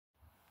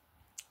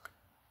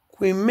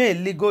Queen May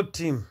legal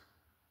team,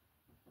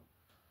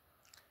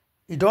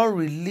 he don't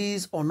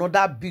release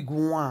another big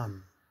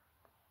one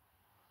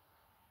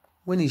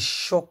when he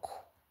shock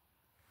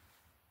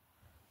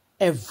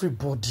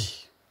everybody.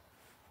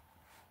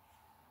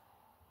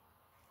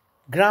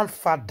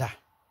 Grandfather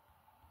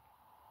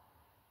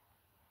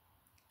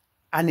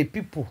and the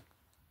people,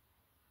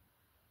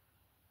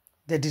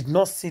 they did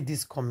not see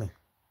this coming.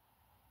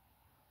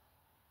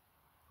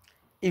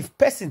 If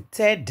person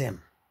tell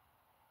them,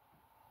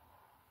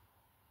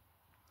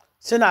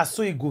 say na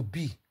so it go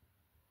be,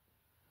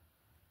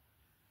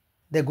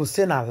 they go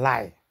say na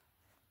lie.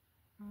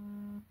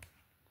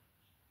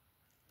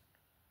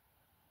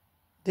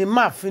 The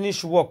man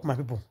finish work, my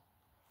people.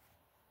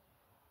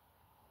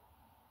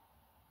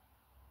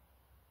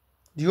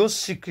 The whole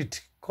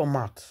secret come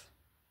out.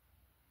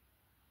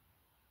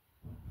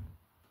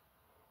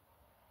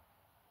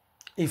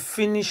 He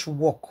finish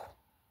work.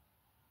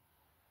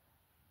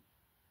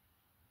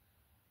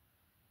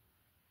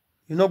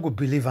 You no go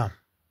believe him.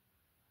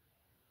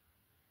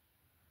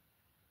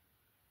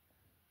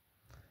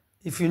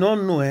 If you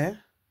don't know,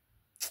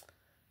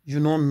 you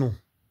don't know.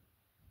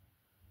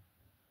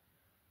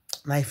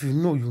 Now, if you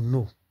know, you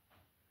know.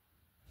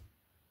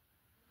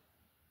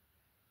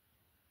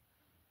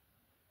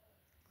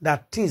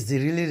 That things they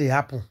really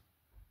happen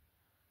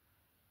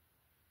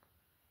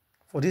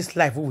for this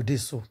life. What would they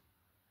so?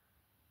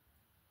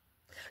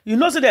 You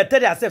know, so they tell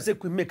themselves, say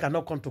Queen May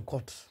cannot come to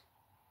court.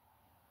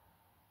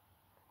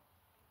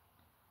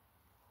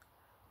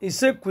 He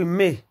said Queen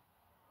May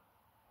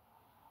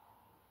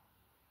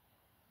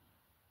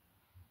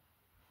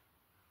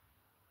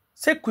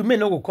say Queen May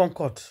no go come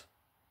court.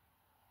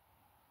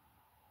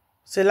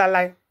 Say la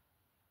lie.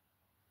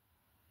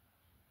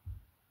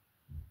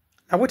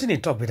 Now what did he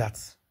talk with that?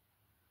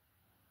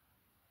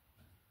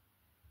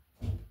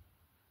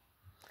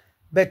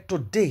 But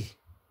today,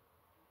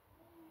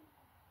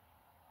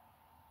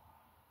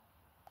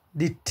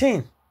 the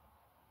thing,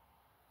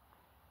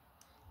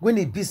 when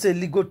it be say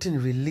legal thing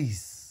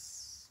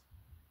release,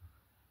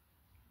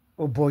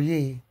 oh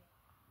boy,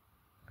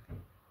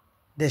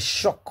 the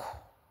shock.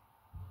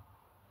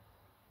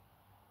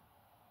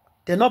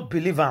 They not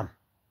believe him.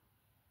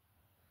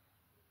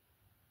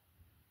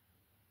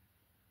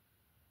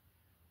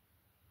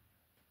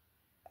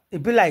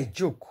 It be like a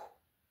joke.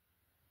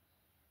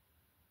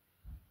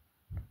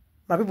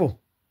 My people,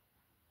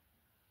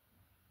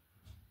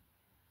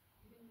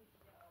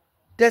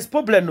 there's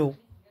problem, no.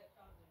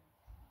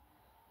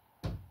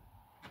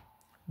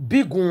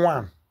 Big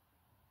one.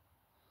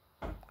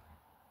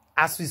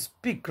 As we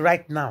speak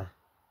right now,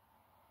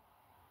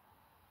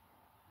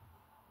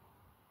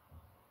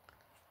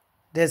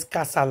 there's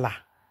kasala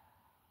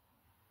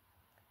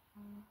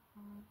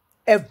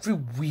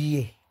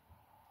everywhere.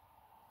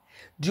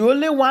 The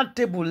only one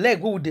table leg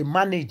who they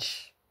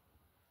manage.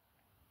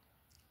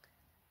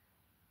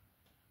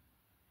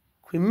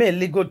 Queen May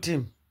legal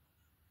team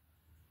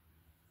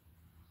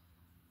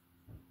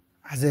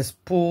has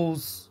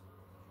exposed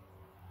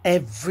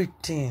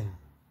everything.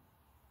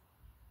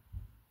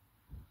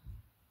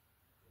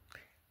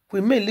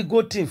 Queen May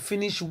legal team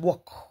finish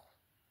work.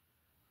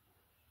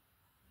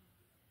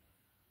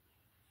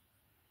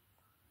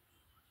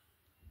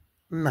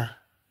 Nah.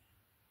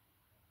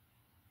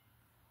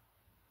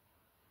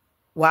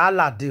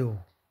 Wahala dey o.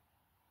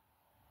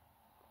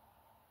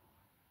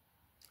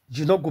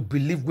 You not go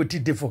believe what he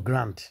did for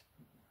grant.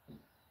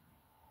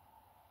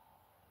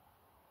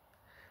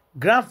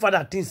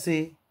 Grandfather thing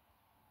say,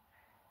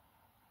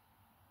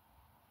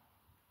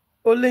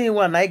 only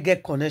when I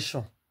get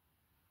connection.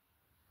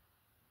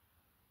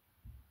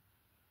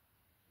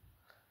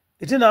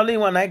 It ain't only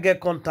when I get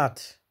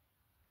contact.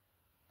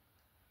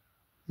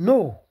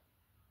 No.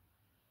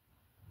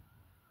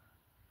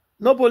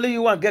 Nobody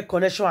you want get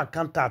connection and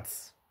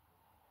contacts.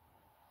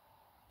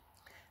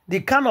 The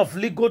kind of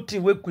legal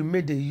thing we Queen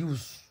May they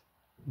use.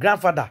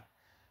 Grandfather,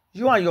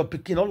 you and your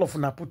pikin, all of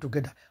them put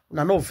together.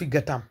 Una no fit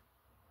get them.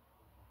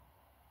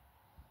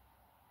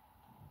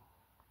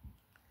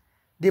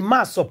 The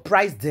man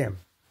surprised them.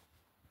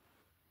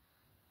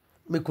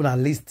 Make una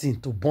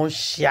listen to bon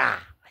share.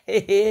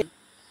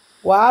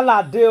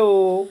 Wahala dey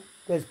o.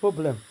 There's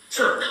problem.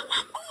 So,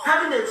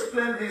 having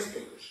explained these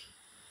things,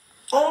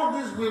 all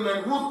these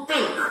women who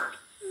think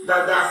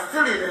that they are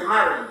still in a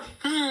marriage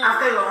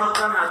after your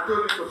husband has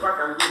told you to pack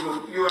and go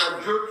home, you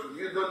are joking.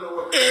 You don't know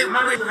what the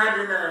marriage had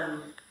in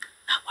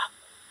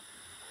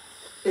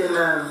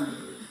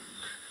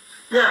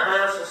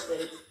Bias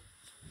estate.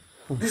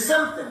 The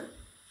same thing.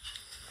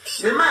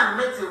 The man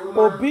met a woman.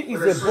 Obi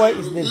is a boy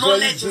is in a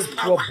very big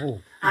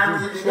trouble.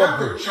 And he began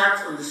to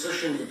chat on the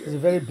social media. It's a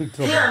very big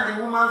trouble. He and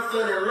the woman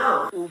fell in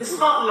love. It's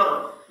not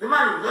love. The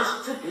man is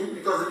just stupid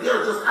because the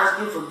girl is just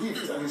asking for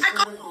gifts and he's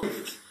calling for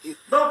gifts.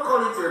 Don't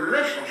call it a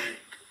relationship.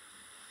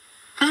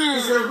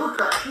 It's a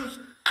hookup ship.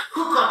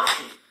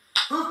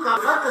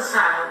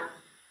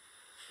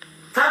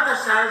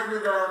 Fantasize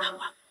with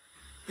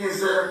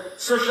his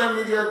social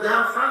media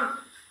girlfriend.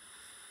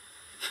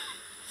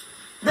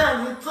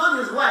 Then he told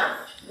his wife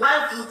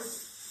with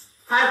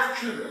 5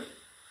 children,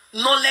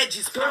 Knowledge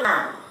is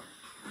power.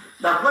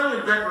 That when you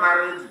get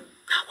married,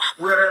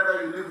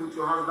 wherever you live with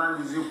your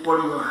husband is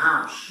equal your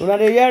house.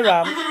 Even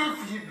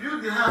if you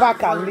build the house,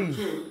 pack and leave.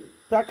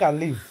 Pack and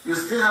leave. You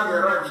still have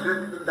the right to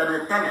do than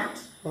a tenant.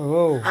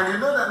 Oh. And you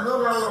know that no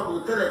landlord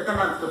will tell a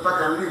tenant to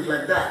pack and leave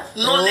like that.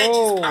 Knowledge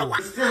is power.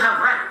 You still have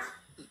right.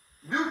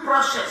 Due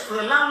process for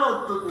a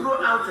landlord to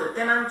throw out a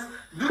tenant.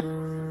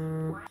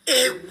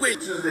 Wait.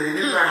 Tuesday,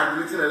 he had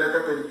written a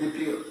letter to the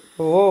DPO.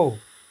 Oh.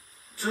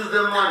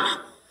 Tuesday morning,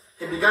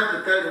 he began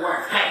to tell the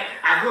wife, hey,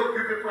 I hope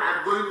you people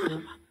are going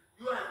to,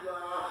 you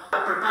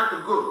are prepared to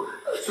go.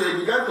 So he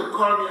began to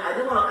call me. I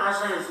didn't want to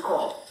answer his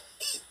call.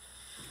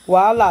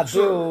 Voila,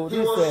 So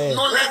this is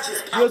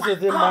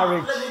the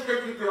marriage. Let me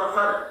take you to your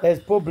father. There's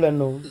problem,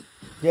 no.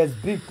 There's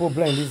big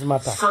problem in this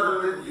matter.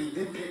 Suddenly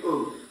the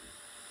DPO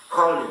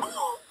called him.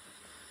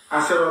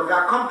 I said, oh,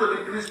 God, come to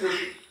the police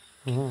station.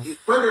 When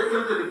they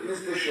came to the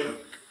police station,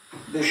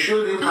 they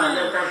showed him my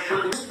letter,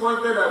 showed him,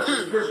 pointed at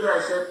the place where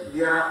I said,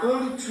 there are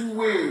only two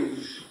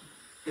ways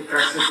he can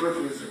separate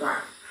with his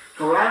wife.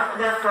 To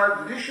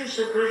file judicial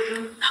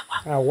separation,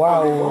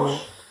 wow.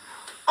 Divorce,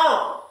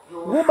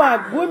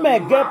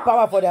 Women get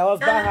power for their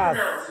husband's house,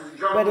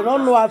 but they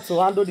don't know how to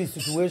handle the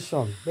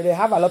situation. But they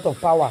have a lot of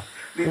power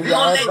in their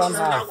husband's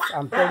house.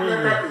 I'm telling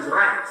you. That is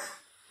right.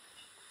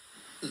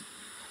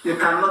 You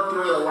cannot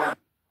throw your wife.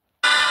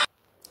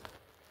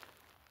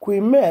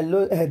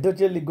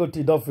 Edochie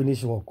Ligoti don't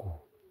finish work.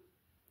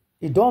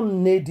 He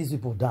don't nail these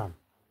people down.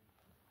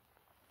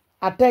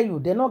 I tell you,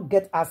 they not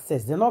get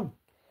access. They're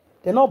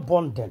not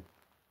bonded.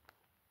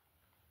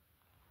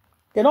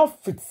 They're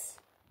not fit.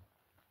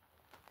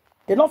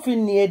 They not feel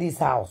near this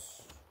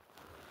house.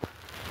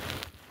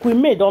 Queen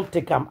May don't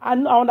take them. I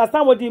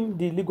understand what the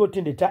legal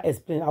thing they try to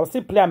explain. I'll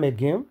still play them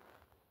again.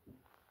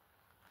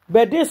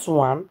 But this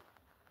one,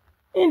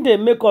 they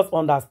make us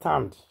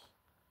understand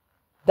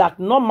that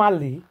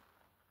normally,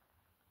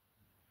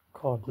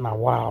 God, now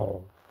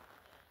wow.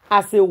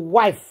 As a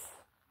wife,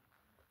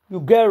 you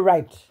get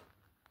right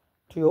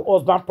to your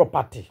husband's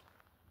property.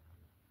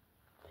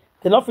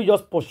 They not feel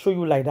just pursue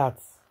you like that.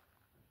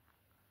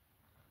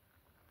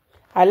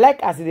 I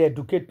like as they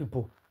educate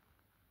people.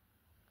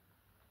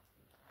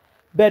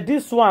 But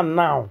this one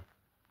now,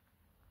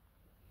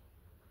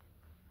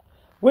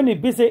 when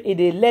it be say,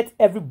 they let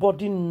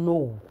everybody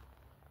know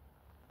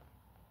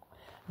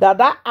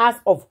that ass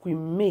of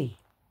Queen May,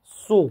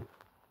 so,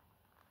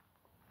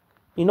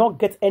 you not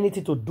get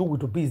anything to do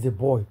with Obi is a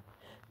boy.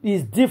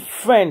 It's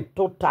different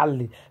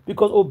totally.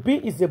 Because Obi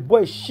is a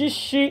boy.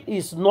 She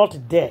is not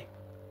there.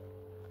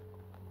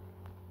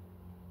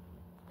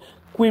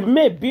 Queen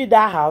May be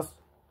that house,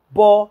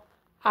 but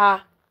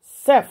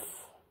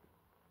herself.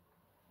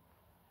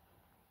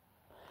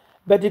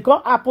 But it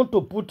can't happen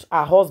to put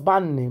her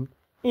husband's name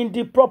in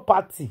the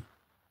property.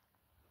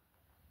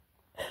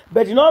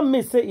 But you know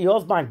me say your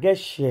husband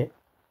gets share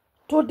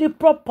to the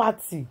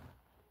property.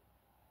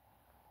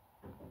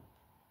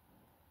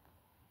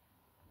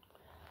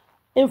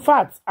 In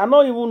fact, I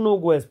don't even know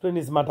go explain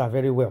this matter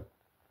very well.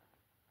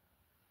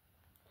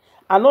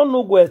 I don't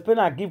know go explain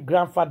and give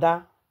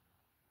grandfather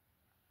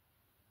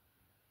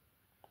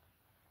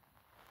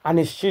and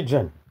his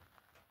children.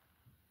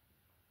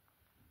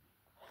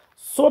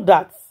 So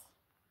that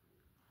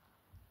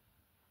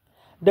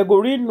they go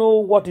really know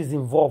what is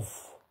involved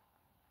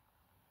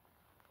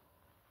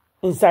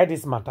inside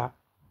this matter.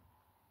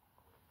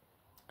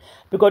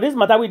 Because this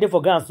matter we did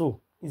for Ghana so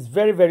is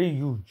very, very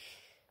huge.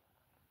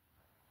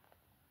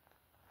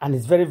 And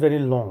it's very, very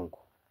long.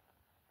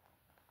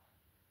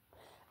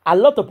 A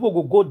lot of people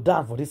will go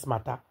down for this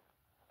matter.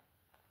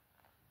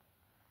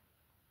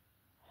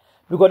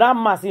 Because that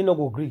mass no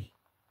go agree.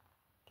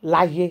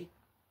 Lie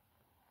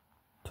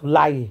to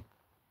lie.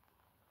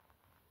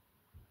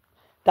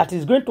 That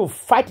is going to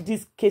fight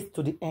this case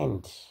to the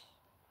end.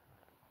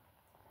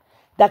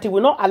 That he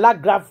will not allow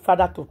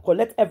grandfather to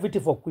collect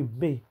everything for Queen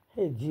May.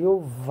 Hey,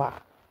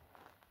 Jehovah.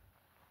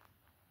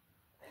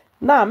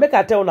 Now, make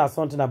I tell you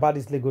something about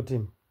this legal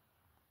team.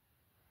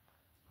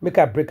 Make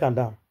I break them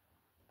down.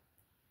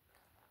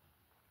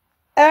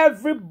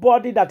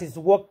 Everybody that is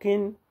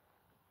working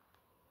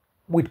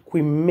with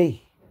Queen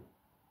May,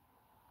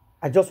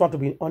 I just want to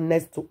be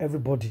honest to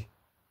everybody.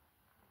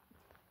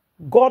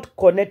 God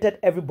connected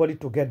everybody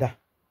together.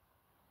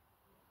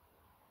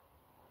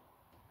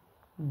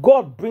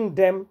 God bring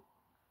them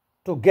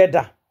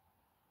together.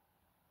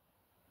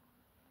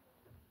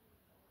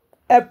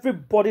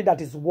 Everybody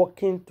that is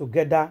working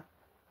together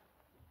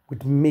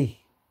with me.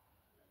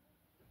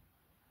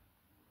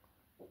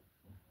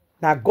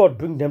 Now God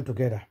bring them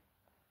together.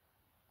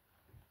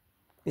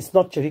 It's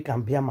not Cherry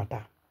can be a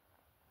matter.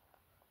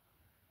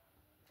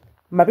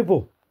 My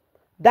people,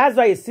 that's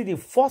why you see the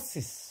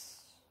forces.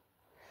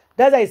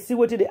 That's why you see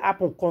what they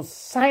happen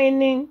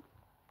concerning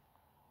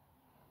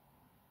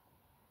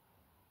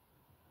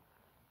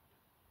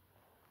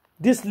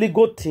this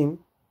legal team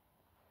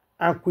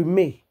and Queen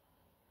May.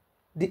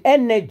 The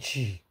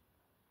energy,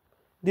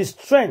 the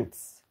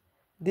strength,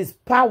 this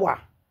power,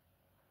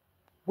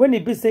 when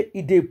it be say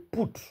it they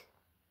put,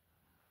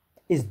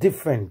 is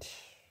different.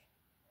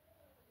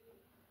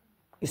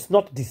 is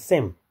not the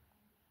same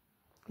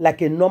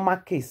like a normal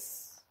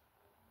case.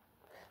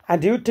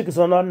 And do you think it's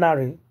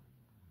ordinary?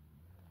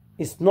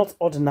 It's not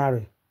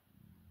ordinary.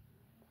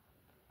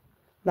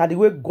 Now the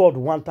way God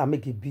wants to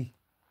make it be,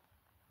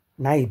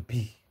 now it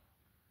be.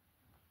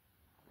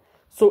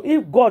 So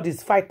if God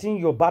is fighting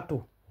your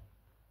battle,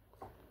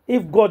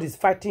 if God is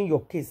fighting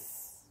your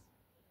case,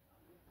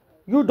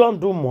 you don't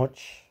do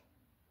much.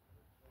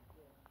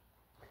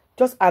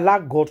 Just allow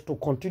God to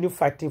continue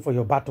fighting for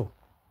your battle.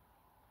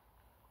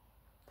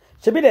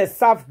 Should be the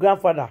serve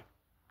grandfather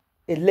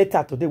a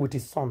letter today with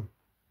his son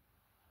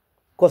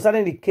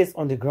concerning the case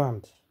on the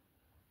ground.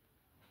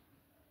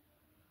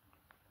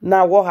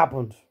 Now what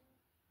happened?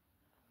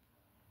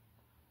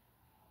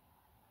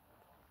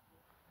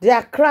 They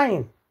are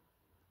crying.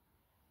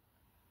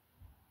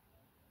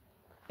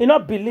 You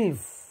not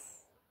believe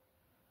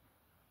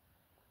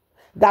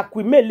that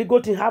we may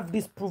legal to have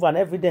this proof and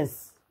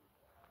evidence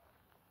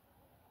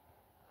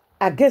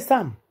against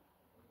them.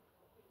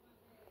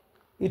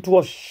 It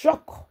was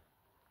shock.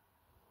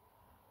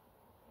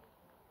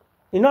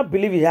 You not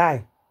believe it,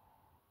 I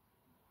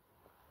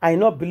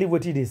not believe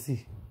what they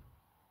see.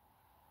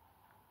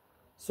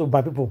 So,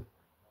 my people,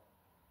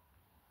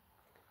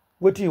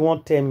 what do you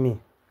want to tell me?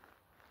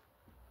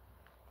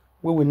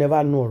 We will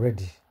never know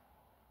already.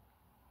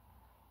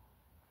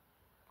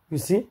 You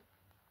see?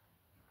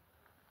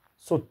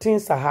 So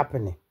things are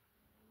happening.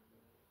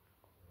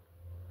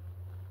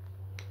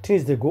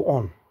 Things they go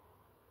on.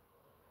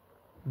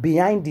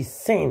 Behind the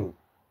scene.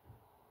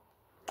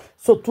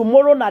 So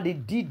tomorrow na the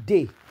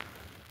D-Day.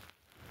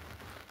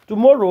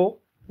 Tomorrow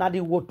na the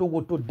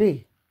woto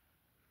day.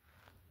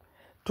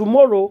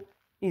 Tomorrow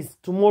is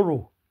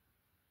tomorrow.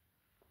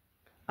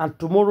 And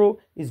tomorrow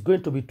is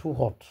going to be too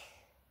hot.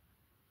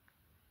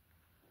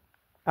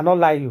 I don't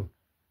lie you.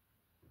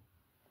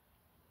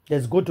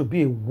 There's going to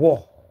be a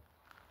war.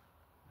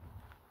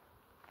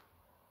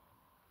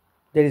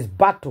 There is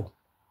battle.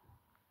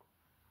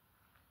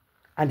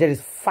 And there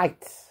is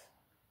fight.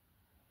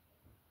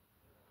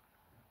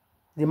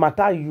 The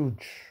matter is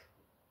huge.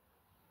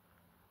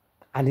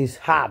 And it's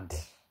hard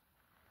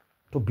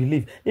to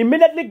believe.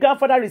 Immediately,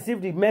 grandfather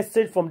received the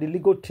message from the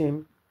legal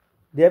team.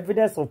 The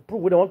evidence of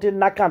proof. We don't want to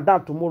knock him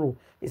down tomorrow.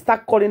 He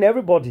start calling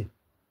everybody.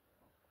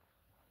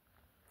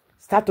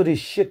 Start to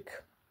shake.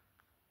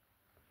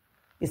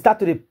 He start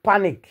to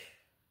panic.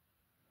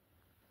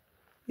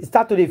 He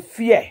start to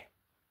fear.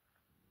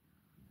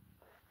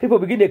 People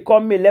begin to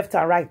call me left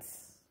and right.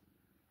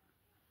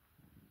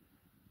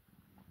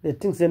 They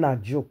think it's a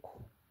joke.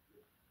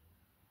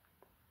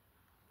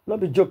 Not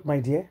be joke, my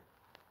dear.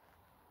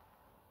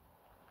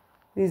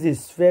 This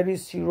is a very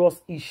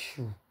serious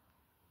issue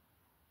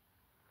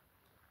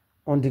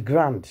on the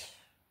ground.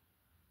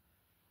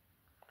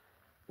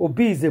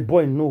 Obi is a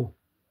boy, no.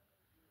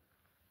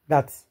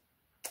 That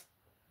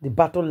the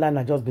battle line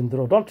has just been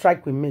drawn. Don't try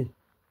with me.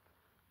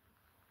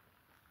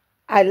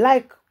 I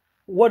like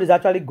what is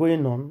actually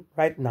going on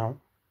right now.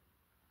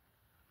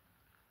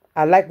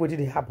 I like what did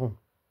happen.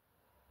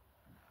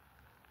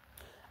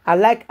 I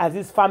like as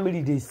this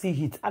family they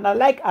see it. And I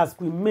like as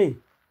we may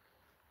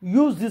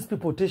use these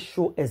people to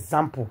show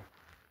example.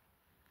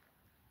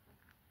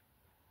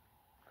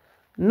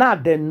 Now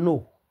they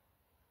know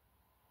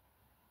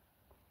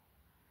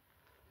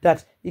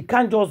that you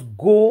can't just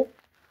go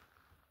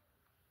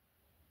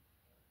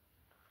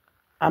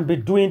and be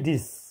doing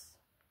this.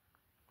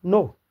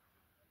 No.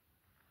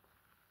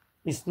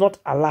 It's not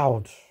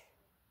allowed.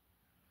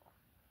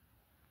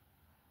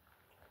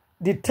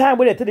 The time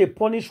when they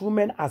punish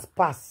women has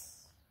passed.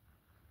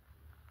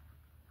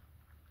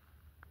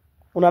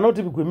 Una not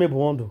to be Queen May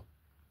Bondo.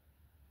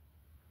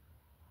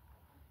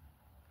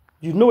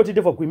 You know what it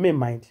is for Queen May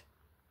mind.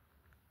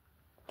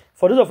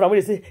 For those of them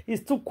they say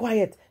it's too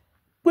quiet.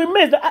 Queen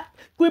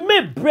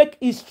May break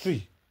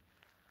history.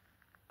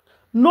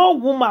 No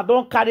woman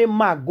don't carry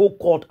man go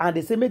court and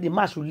they say maybe the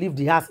man should leave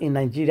the house in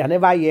Nigeria.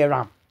 Never hear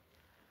him.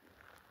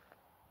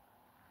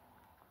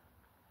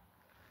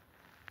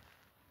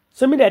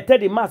 So me they tell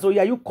the man, so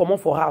yeah, you come on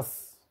for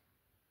house.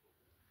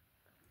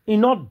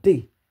 In not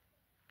day.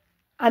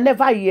 I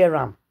never hear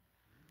him.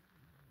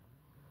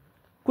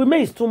 Queen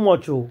May is too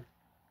much, oh.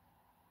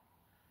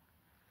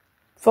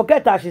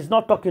 Forget her, she's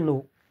not talking,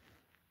 oh.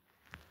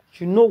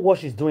 She know what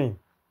she's doing.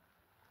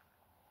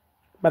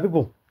 My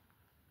people,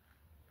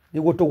 the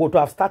woto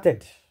have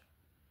started.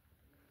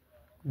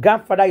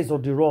 Grandfather is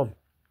on the run.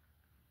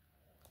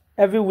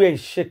 Everywhere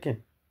is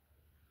shaking.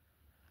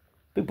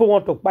 People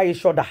want to buy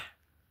each other.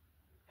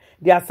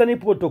 They are sending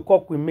people to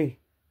court with me.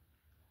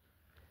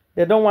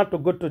 They don't want to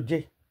go to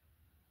jail.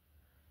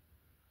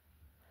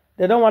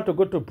 They don't want to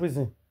go to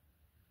prison.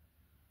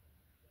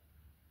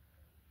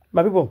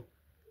 My people,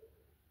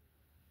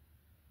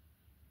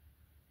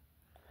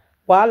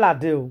 wahala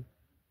dey o.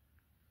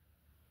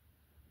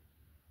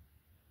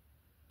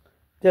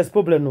 There's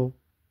problem, no.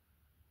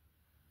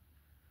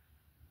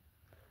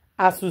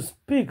 As we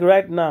speak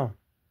right now,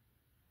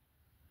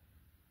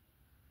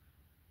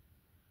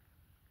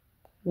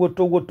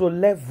 woto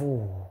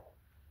level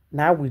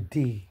now we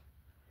dey.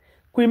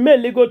 Queen May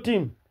legal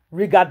team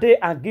regade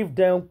and give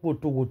them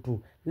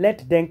woto.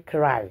 Let them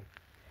cry.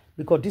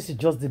 Because this is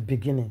just the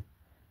beginning.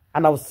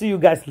 And I'll see you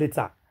guys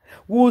later.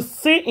 We will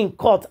see in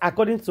court,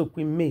 according to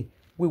Queen May.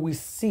 We will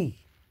see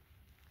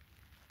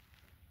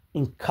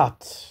in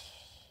court.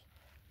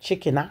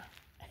 Chicken, huh?